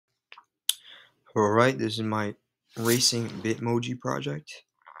Alright, this is my racing Bitmoji project.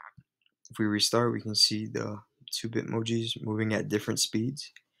 If we restart, we can see the two Bitmojis moving at different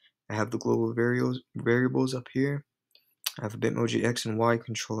speeds. I have the global variables up here. I have a Bitmoji X and Y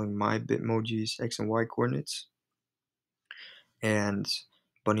controlling my Bitmoji's X and Y coordinates, and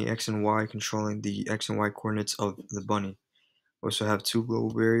bunny X and Y controlling the X and Y coordinates of the bunny. I also have two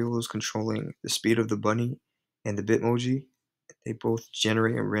global variables controlling the speed of the bunny and the Bitmoji. They both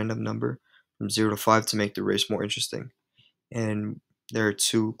generate a random number from 0 to 5 to make the race more interesting. And there are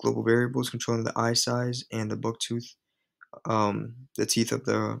two global variables controlling the eye size and the buck tooth, the teeth of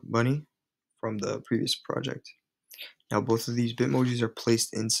the bunny from the previous project. Now both of these Bitmojis are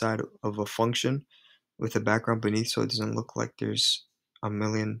placed inside of a function with a background beneath so it doesn't look like there's a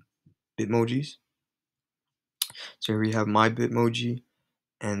million Bitmojis. So here we have my Bitmoji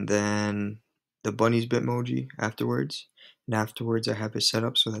and then the bunny's Bitmoji afterwards. And afterwards I have it set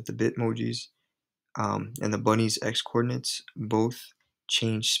up so that the Bitmojis and the bunny's x coordinates both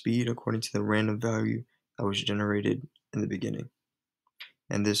change speed according to the random value that was generated in the beginning.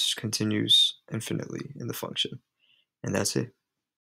 And this continues infinitely in the function. And that's it.